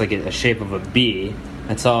 911. It's like a shape of a B.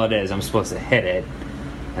 That's all it is. I'm supposed to hit it.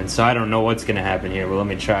 And so I don't know what's going to happen here. But let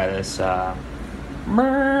me try this. I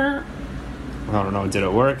don't know. Did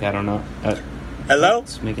it work? I don't know. Hello?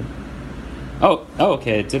 It's making... Oh,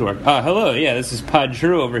 okay. It did work. Hello. Yeah, this is Pod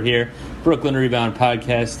Drew over here. Brooklyn Rebound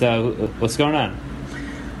Podcast. What's going on?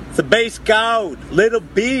 The Bass God, Little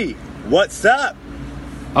B. What's up?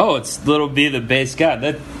 Oh, it's Little B, the Bass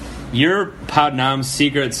God. You're Podnam's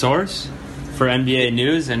secret source for NBA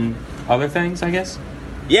news and other things, I guess?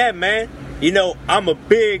 Yeah, man. I'm a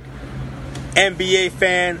big NBA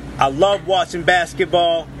fan. I love watching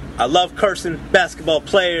basketball. I love cursing basketball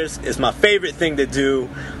players. It's my favorite thing to do.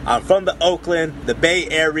 I'm from the Oakland, the Bay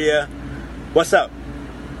Area. What's up?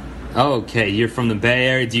 Okay, you're from the Bay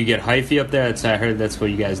Area. Do you get hyphy up there? I heard that's what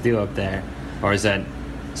you guys do up there. Or is that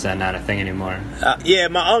not a thing anymore? Yeah,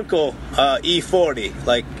 my uncle, E40,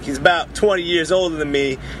 like, he's about 20 years older than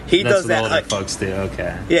me. He that's does that. That's what older folks do,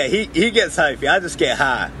 okay. Yeah, he gets hyphy. I just get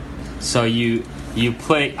high. So you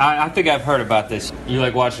play... I think I've heard about this. You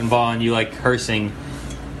like watching ball and you like cursing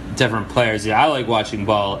different players. Yeah, I like watching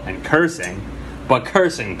ball and cursing, but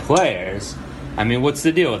cursing players... I mean, what's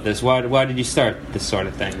the deal with this? Why did you start this sort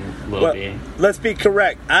of thing, Lil B? Let's be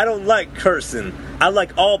correct. I don't like cursing. I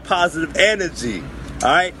like all positive energy, all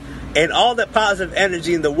right? And all that positive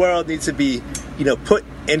energy in the world needs to be, put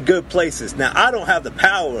in good places. Now, I don't have the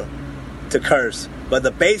power to curse, but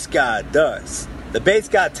the Bass God does. The Bass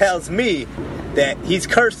God tells me that he's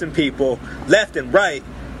cursing people left and right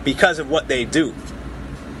because of what they do.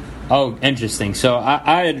 Oh, interesting. So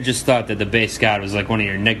I had just thought that the Bass God was like one of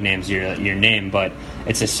your nicknames, your name, but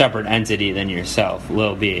it's a separate entity than yourself,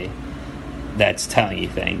 Lil B, that's telling you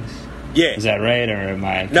things. Yeah. Is that right, or am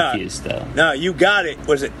I confused still? No, you got it.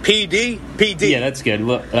 Was it PD? PD. Yeah, that's good.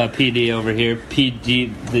 Look, PD over here.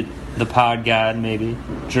 PD, the Pod God, maybe.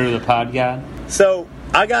 Drew the Pod God. So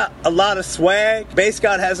I got a lot of swag. Bass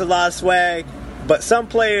God has a lot of swag, but some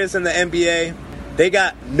players in the NBA, they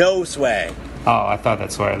got no swag. Oh, I thought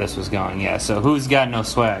that's where this was going. Yeah, so who's got no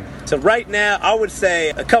swag? So right now, I would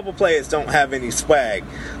say a couple players don't have any swag.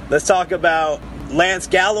 Let's talk about Lance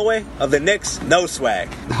Galloway of the Knicks, no swag.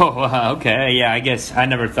 Oh, okay. Yeah, I guess I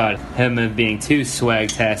never thought him of being too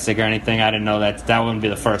swag-tastic or anything. I didn't know that wouldn't be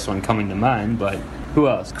the first one coming to mind, but who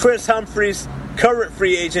else? Chris Humphries, current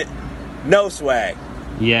free agent, no swag.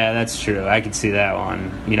 Yeah, that's true. I could see that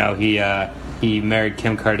one. He married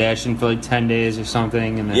Kim Kardashian for like 10 days or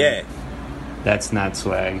something, and then... Yeah. That's not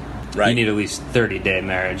swag. Right. You need at least 30-day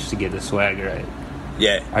marriage to get the swag right.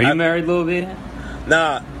 Yeah. Are you married, Lil B?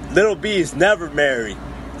 Nah, Lil B is never married.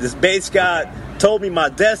 This Bass God told me my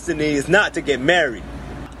destiny is not to get married.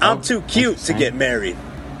 I'm too cute to get married.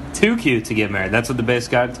 Too cute to get married. That's what the Bass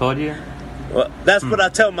God told you? Well, that's what I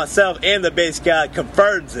tell myself, and the base god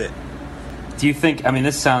confirms it. Do you think, I mean,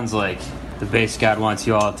 this sounds like the base god wants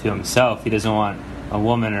you all to himself. He doesn't want a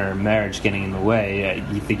woman or marriage getting in the way.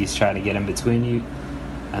 You think he's trying to get in between you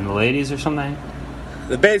and the ladies or something?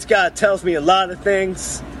 The base god tells me a lot of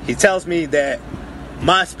things. He tells me that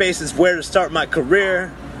MySpace is where to start my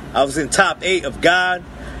career. I was in top 8 of God.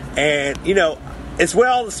 And, you know, it's where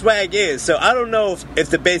all the swag is. So I don't know if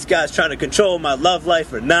the base god's trying to control my love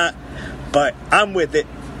life or not. But I'm with it.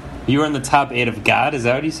 You were in the top 8 of God? Is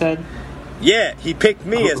that what you said? Yeah, he picked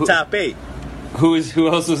me as top 8. Who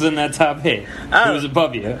else was in that top 8? Who was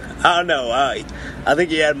above you? I don't know. I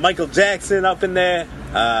think he had Michael Jackson up in there.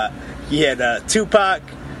 He had Tupac.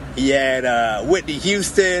 He had Whitney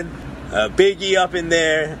Houston. Biggie up in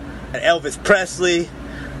there. Elvis Presley.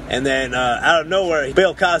 And then out of nowhere,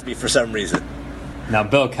 Bill Cosby for some reason. Now,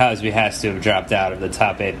 Bill Cosby has to have dropped out of the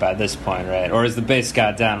top 8 by this point, right? Or is the base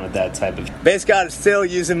god down with that type of... Base god is still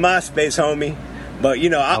using MySpace, homie. But, you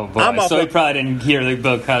know, I'm off. So he probably didn't hear the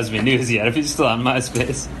Bill Cosby news yet if he's still on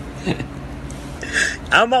MySpace.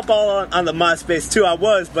 I'm up all on the MySpace, too. I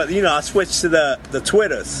was, but, you know, I switched to the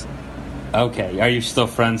Twitters. Okay. Are you still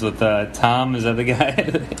friends with Tom? Is that the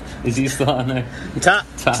guy? Is he still on there?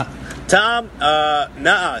 Tom,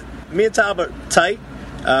 nah. Me and Tom are tight.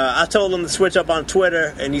 I told him to switch up on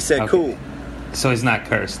Twitter, and he said, cool. So he's not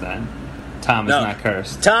cursed, then? Tom is not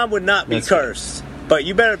cursed. Tom would not be cursed. But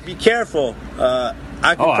you better be careful. I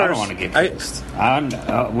can curse. I don't want to get cursed.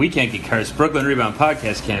 We can't get cursed. Brooklyn Rebound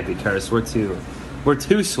Podcast can't be cursed. We're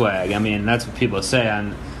too swag. I mean, that's what people say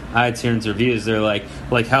on iTunes reviews. They're like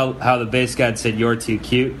how the base god said you're too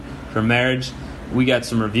cute for marriage. We got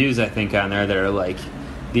some reviews, I think, on there that are like,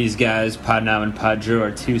 these guys, Podnam and Pod Drew,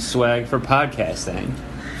 are too swag for podcasting.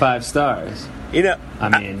 5 stars. You know, I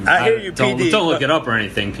mean, I hear you, don't, PD. Don't look it up or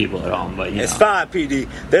anything, people at home. But it's fine, PD.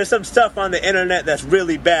 There's some stuff on the internet that's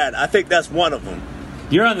really bad. I think that's one of them.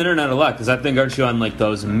 You're on the internet a lot because I think, aren't you on like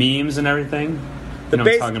those memes and everything? I'm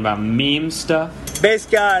talking about meme stuff. Base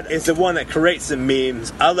God is the one that creates the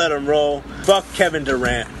memes. I'll let him roll. Fuck Kevin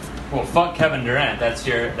Durant. Well, fuck Kevin Durant. That's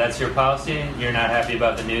your policy. You're not happy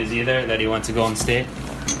about the news either that he went to Golden State.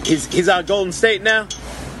 He's on Golden State now.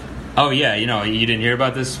 Oh, yeah, you know, you didn't hear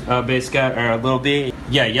about this base guy, or Lil B?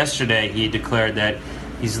 Yeah, yesterday he declared that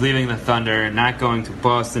he's leaving the Thunder, not going to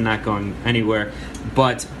Boston, not going anywhere,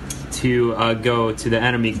 but to go to the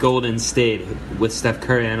enemy Golden State with Steph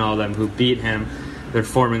Curry and all them who beat him. They're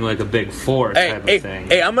forming like a big four type of thing.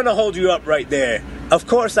 Hey, I'm going to hold you up right there. Of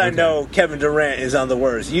course I know Kevin Durant is on the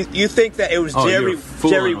words. You think that it was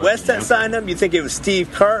Jerry West that signed him? You think it was Steve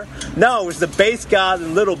Kerr? No, it was the base god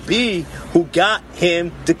and Little B who got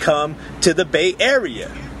him to come to the Bay Area.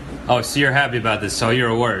 Oh, so you're happy about this. So you're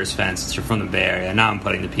a Warriors fan since you're from the Bay Area. Now I'm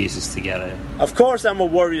putting the pieces together. Of course I'm a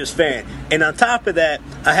Warriors fan. And on top of that,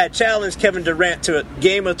 I had challenged Kevin Durant to a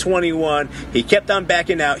game of 21. He kept on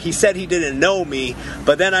backing out. He said he didn't know me.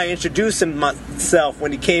 But then I introduced him myself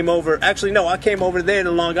when he came over. Actually, no, I came over there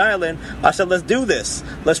to Long Island. I said, let's do this.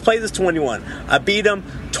 Let's play this 21. I beat him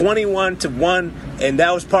 21-1, and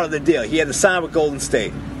that was part of the deal. He had to sign with Golden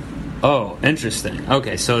State. Oh, interesting.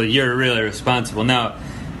 Okay, so you're really responsible. Now,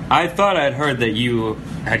 I thought I'd heard that you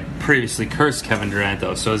had previously cursed Kevin Durant,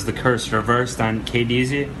 though. So is the curse reversed on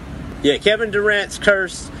KDZ? Yeah, Kevin Durant's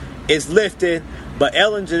curse is lifted, but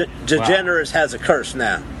Ellen DeGeneres has a curse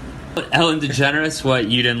now. Ellen DeGeneres? What,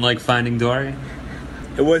 you didn't like Finding Dory?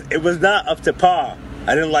 It was not up to par.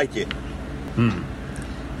 I didn't like it.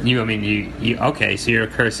 You okay? So you're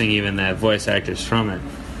cursing even the voice actors from it.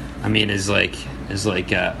 I mean, I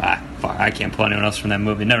can't pull anyone else from that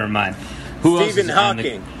movie. Never mind. Stephen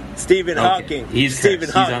Hawking. Stephen Hawking. He's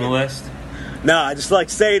on the list? No, I just like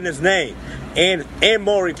saying his name. And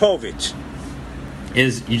Maury Povich.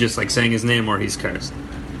 You just like saying his name or he's cursed?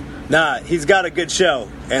 Nah, he's got a good show.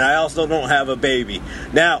 And I also don't have a baby.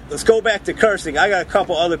 Now, let's go back to cursing. I got a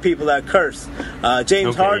couple other people that curse.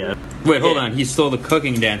 James Harden. Yeah. Wait, hold on. He stole the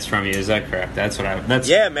cooking dance from you. Is that correct? That's man.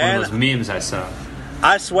 One of those memes I saw.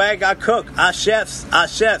 I swag, I cook. I chefs.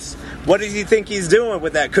 What does he think he's doing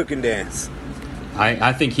with that cooking dance?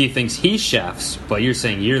 I think he thinks he chefs, but you're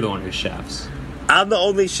saying you're the one who chefs. I'm the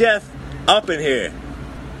only chef up in here.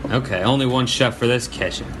 Okay, only one chef for this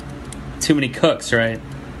kitchen. Too many cooks, right?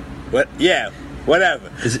 What? Yeah,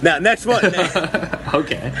 whatever. Now, next one.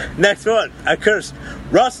 Okay. Next one. I cursed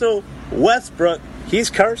Russell Westbrook.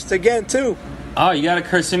 He's cursed again, too. Oh, you got to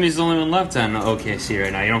curse him. He's the only one left on OKC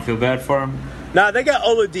right now. You don't feel bad for him? Nah, they got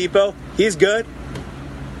Oladipo. He's good.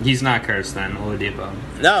 He's not cursed then, Oladipo.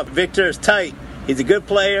 No, Victor is tight. He's a good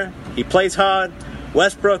player. He plays hard.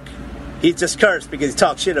 Westbrook, he's just cursed because he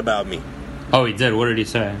talks shit about me. Oh, he did? What did he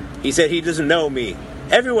say? He said he doesn't know me.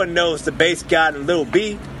 Everyone knows the bass god and Lil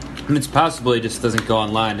B. It's possible he just doesn't go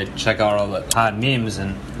online to check out all the odd memes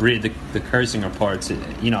and read the cursing reports.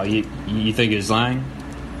 You think he's lying?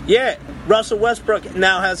 Yeah, Russell Westbrook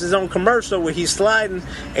now has his own commercial where he's sliding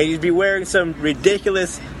and he'd be wearing some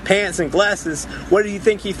ridiculous pants and glasses. Where do you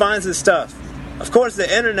think he finds his stuff? Of course,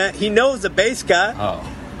 the internet. He knows the bass guy.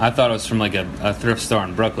 Oh, I thought it was from like a thrift store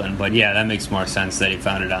in Brooklyn, but yeah, that makes more sense that he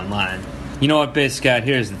found it online. You know what, bass guy?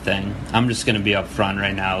 Here's the thing. I'm just going to be up front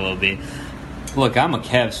right now a little bit. Look, I'm a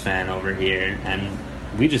Cavs fan over here, and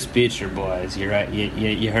we just beat your boys. You're right.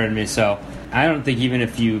 You heard me. So I don't think even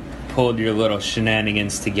if you pulled your little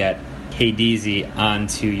shenanigans to get KDZ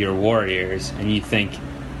onto your Warriors and you think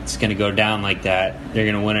it's going to go down like that, they're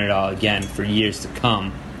going to win it all again for years to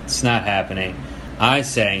come. It's not happening. I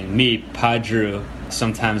say, me, Padru,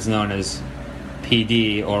 sometimes known as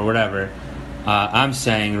PD or whatever, I'm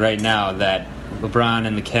saying right now that LeBron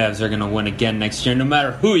and the Cavs are going to win again next year, no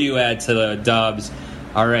matter who you add to the Dubs.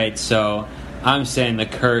 All right, so I'm saying the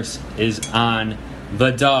curse is on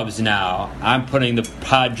the Dubs now. I'm putting the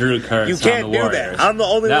Padru curse on the Warriors. You can't do that. I'm the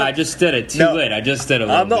only one. I just did it. Too late. I just did it.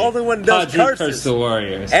 I'm the only one that does Padru curses. Curse the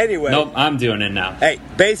Warriors. Anyway. Nope, I'm doing it now. Hey,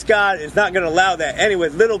 Base God is not going to allow that. Anyway,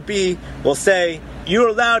 Little B will say, you're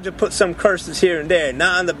allowed to put some curses here and there,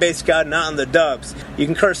 not on the Base God, not on the Dubs. You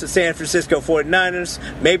can curse the San Francisco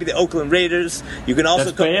 49ers, maybe the Oakland Raiders. You can also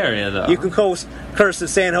That's Bay Area, though. You can curse the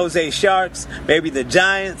San Jose Sharks, maybe the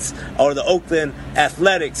Giants or the Oakland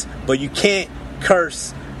Athletics, but you can't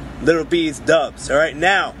curse Little B's Dubs. All right,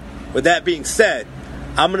 now, with that being said,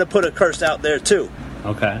 I'm going to put a curse out there, too.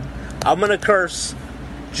 Okay. I'm going to curse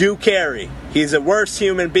Drew Carey. He's the worst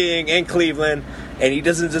human being in Cleveland, and he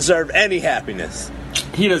doesn't deserve any happiness.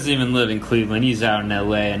 He doesn't even live in Cleveland. He's out in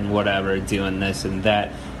L.A. and whatever, doing this and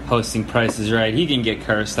that, hosting Price is Right. He can get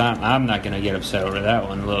cursed. I'm not going to get upset over that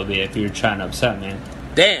one a little bit if you're trying to upset me.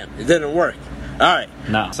 Damn, it didn't work. All right.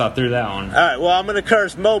 No, saw through that one. All right, well, I'm going to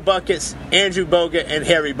curse Mo Buckets, Andrew Bogut, and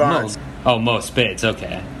Harry Barnes. Mo Spades,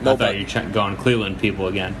 okay. I thought you were going Cleveland people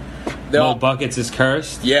again. Mo Buckets is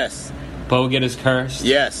cursed? Yes. Bogut is cursed?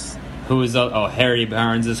 Yes. Who is Harry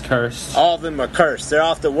Barnes is cursed? All of them are cursed. They're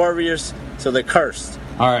off the Warriors, so they're cursed.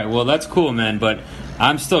 All right, well, that's cool, man, but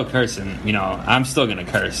I'm still cursing. I'm still going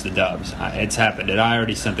to curse the Dubs. It's happened. I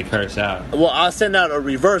already sent the curse out. Well, I'll send out a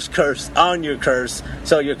reverse curse on your curse,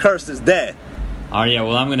 so your curse is dead. Oh, yeah,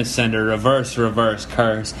 well, I'm going to send a reverse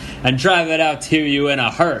curse and drive it out to you in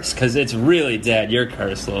a hearse, because it's really dead, your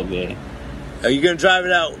curse, little B. Are you going to drive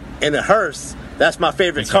it out in a hearse? That's my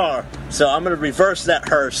favorite car. So I'm going to reverse that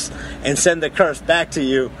hearse and send the curse back to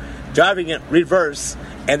you, driving it reverse,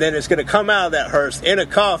 and then it's going to come out of that hearse in a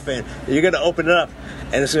coffin, and you're going to open it up,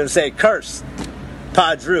 and it's going to say, curse,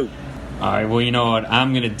 Padru. All right, well, you know what?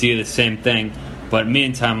 I'm going to do the same thing, but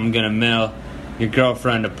meantime, I'm going to mail your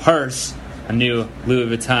girlfriend a purse, a new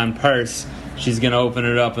Louis Vuitton purse. She's going to open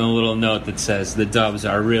it up in a little note that says, the Dubs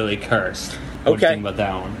are really cursed. What do you think about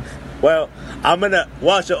that one? Well, I'm going to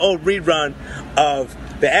watch an old rerun of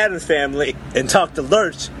The Addams Family and talk to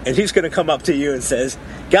Lurch, and he's going to come up to you and says,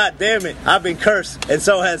 God damn it, I've been cursed, and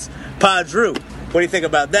so has Padru. What do you think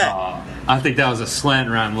about that? I think that was a slant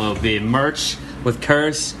rhyme, Lil B. Merch with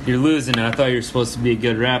curse, you're losing it. I thought you were supposed to be a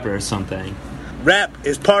good rapper or something. Rap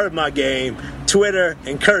is part of my game. Twitter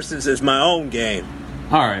and curses is my own game.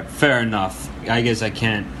 All right, fair enough. I guess I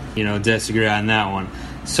can't, disagree on that one.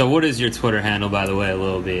 So what is your Twitter handle, by the way,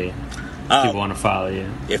 Lil B? If people want to follow you.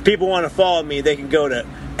 If people want to follow me, they can go to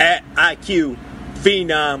 @IQ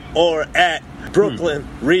Phenom or @Brooklyn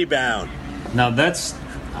Rebound. Now that's...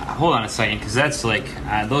 hold on a second, because that's like...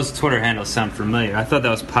 those Twitter handles sound familiar. I thought that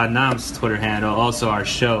was Padnam's Twitter handle. Also, our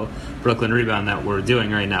show, Brooklyn Rebound, that we're doing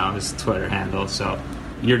right now is Twitter handle. So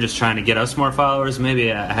you're just trying to get us more followers?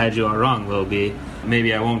 Maybe I had you all wrong, Lil B.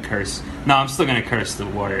 Maybe I won't curse. No, I'm still going to curse the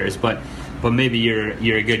Warriors, but maybe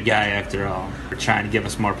you're a good guy after all. You're trying to give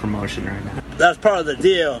us more promotion right now. That's part of the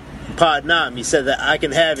deal. Padnam, he said that I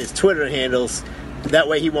can have his Twitter handles. That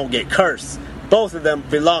way he won't get cursed. Both of them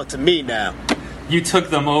belong to me now. You took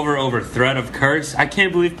them over threat of curse? I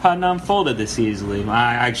can't believe Padnam folded this easily.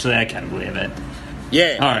 I can't believe it.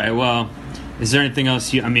 Yeah. All right, well, is there anything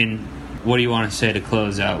else what do you want to say to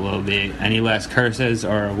close out, Lil B? Any last curses,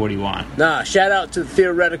 or what do you want? Nah, shout out to the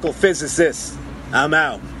theoretical physicists. I'm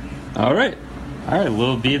out. All right,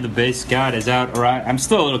 Lil B, the bass god, is out. All right, I'm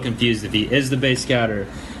still a little confused if he is the bass god or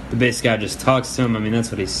the bass god just talks to him. I mean,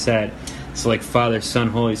 that's what he said. It's like Father, Son,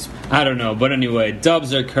 Holy Spirit. I don't know, but anyway,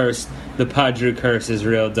 Dubs are cursed. The Padru curse is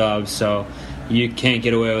real, Dubs, so you can't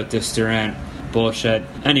get away with this, Durant. bullshit.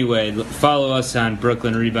 Anyway, follow us on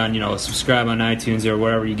Brooklyn Rebound. Subscribe on iTunes or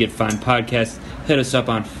wherever you get fine podcasts. Hit us up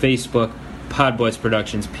on Facebook, Podboys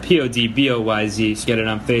Productions, PODBOYZ. Get it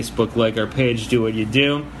on Facebook, like our page, do what you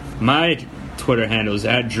do. My Twitter handle is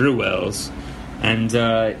 @DrewWells.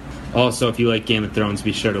 And also, if you like Game of Thrones,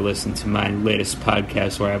 be sure to listen to my latest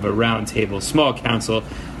podcast where I have a roundtable, small council,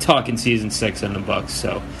 talking season 6 on the Bucks.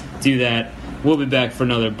 So do that. We'll be back for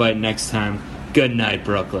another Byte next time. Good night,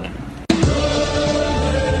 Brooklyn.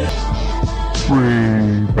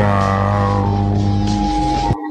 Rebound.